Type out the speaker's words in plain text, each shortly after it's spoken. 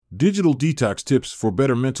Digital detox tips for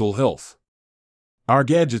better mental health. Our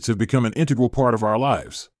gadgets have become an integral part of our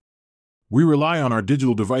lives. We rely on our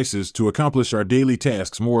digital devices to accomplish our daily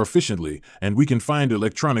tasks more efficiently, and we can find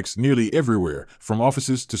electronics nearly everywhere, from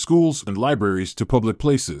offices to schools and libraries to public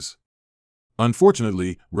places.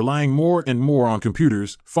 Unfortunately, relying more and more on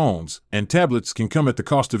computers, phones, and tablets can come at the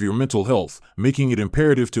cost of your mental health, making it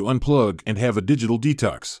imperative to unplug and have a digital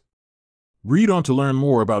detox. Read on to learn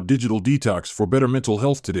more about digital detox for better mental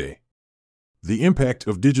health today. The impact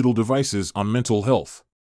of digital devices on mental health.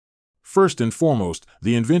 First and foremost,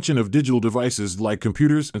 the invention of digital devices like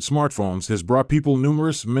computers and smartphones has brought people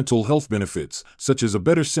numerous mental health benefits, such as a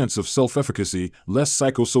better sense of self-efficacy, less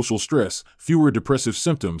psychosocial stress, fewer depressive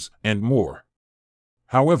symptoms, and more.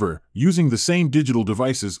 However, using the same digital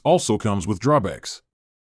devices also comes with drawbacks.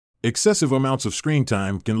 Excessive amounts of screen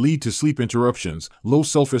time can lead to sleep interruptions, low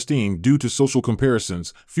self-esteem due to social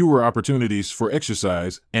comparisons, fewer opportunities for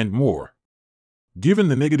exercise, and more. Given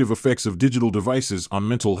the negative effects of digital devices on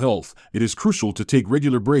mental health, it is crucial to take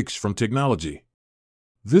regular breaks from technology.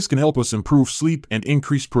 This can help us improve sleep and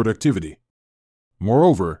increase productivity.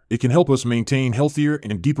 Moreover, it can help us maintain healthier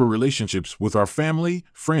and deeper relationships with our family,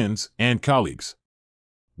 friends, and colleagues.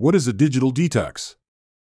 What is a digital detox?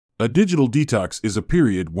 A digital detox is a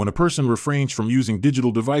period when a person refrains from using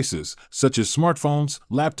digital devices, such as smartphones,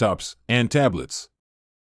 laptops, and tablets.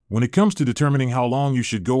 When it comes to determining how long you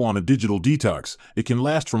should go on a digital detox, it can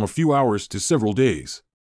last from a few hours to several days.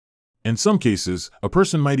 In some cases, a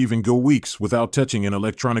person might even go weeks without touching an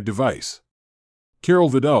electronic device. Carol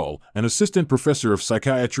Vidal, an assistant professor of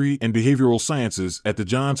psychiatry and behavioral sciences at the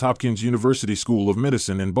Johns Hopkins University School of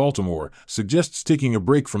Medicine in Baltimore, suggests taking a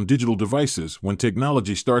break from digital devices when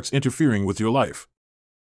technology starts interfering with your life.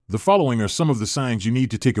 The following are some of the signs you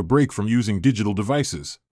need to take a break from using digital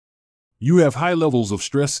devices. You have high levels of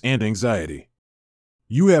stress and anxiety.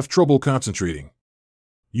 You have trouble concentrating.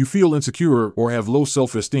 You feel insecure or have low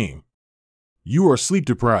self-esteem. You are sleep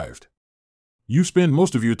deprived. You spend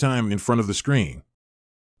most of your time in front of the screen.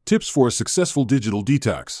 Tips for a successful digital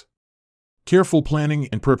detox. Careful planning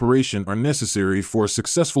and preparation are necessary for a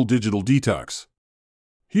successful digital detox.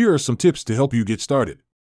 Here are some tips to help you get started.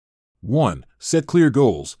 1. Set clear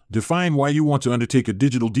goals. Define why you want to undertake a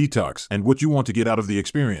digital detox and what you want to get out of the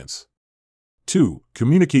experience. 2.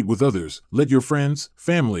 Communicate with others. Let your friends,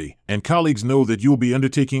 family, and colleagues know that you'll be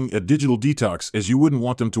undertaking a digital detox, as you wouldn't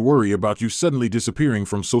want them to worry about you suddenly disappearing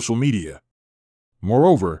from social media.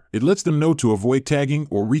 Moreover, it lets them know to avoid tagging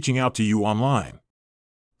or reaching out to you online.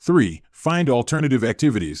 3. Find alternative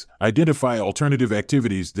activities. Identify alternative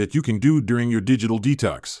activities that you can do during your digital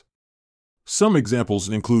detox. Some examples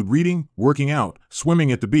include reading, working out,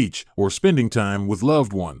 swimming at the beach, or spending time with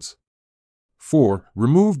loved ones. 4.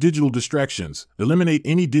 Remove digital distractions. Eliminate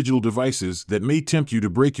any digital devices that may tempt you to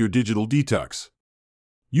break your digital detox.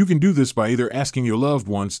 You can do this by either asking your loved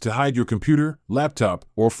ones to hide your computer, laptop,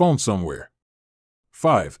 or phone somewhere.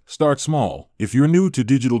 5. Start small. If you're new to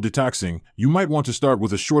digital detoxing, you might want to start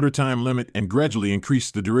with a shorter time limit and gradually increase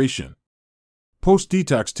the duration.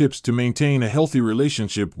 Post-detox tips to maintain a healthy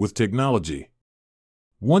relationship with technology.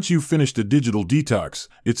 Once you've finished a digital detox,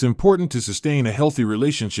 it's important to sustain a healthy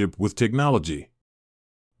relationship with technology.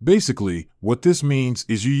 Basically, what this means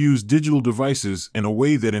is you use digital devices in a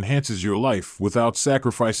way that enhances your life without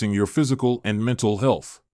sacrificing your physical and mental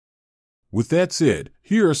health. With that said,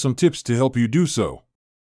 here are some tips to help you do so.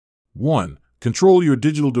 1. Control your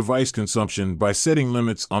digital device consumption by setting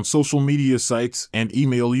limits on social media sites and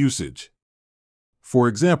email usage. For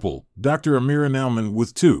example, Dr. Amira Nauman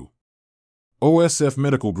with 2. OSF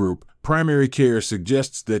Medical Group, Primary Care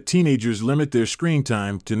suggests that teenagers limit their screen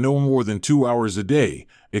time to no more than 2 hours a day,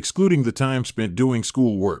 excluding the time spent doing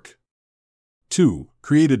school work. 2.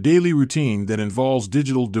 Create a daily routine that involves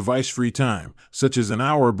digital device-free time, such as an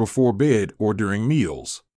hour before bed or during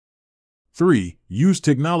meals. 3. Use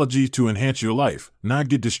technology to enhance your life, not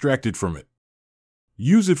get distracted from it.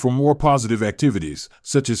 Use it for more positive activities,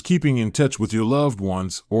 such as keeping in touch with your loved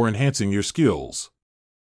ones or enhancing your skills.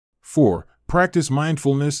 4. Practice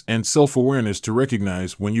mindfulness and self-awareness to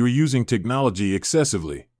recognize when you're using technology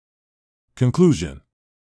excessively. Conclusion.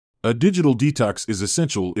 A digital detox is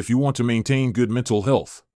essential if you want to maintain good mental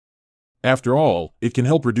health. After all, it can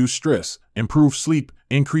help reduce stress, improve sleep,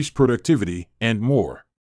 increase productivity, and more.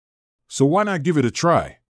 So why not give it a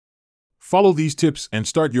try? Follow these tips and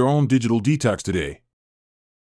start your own digital detox today.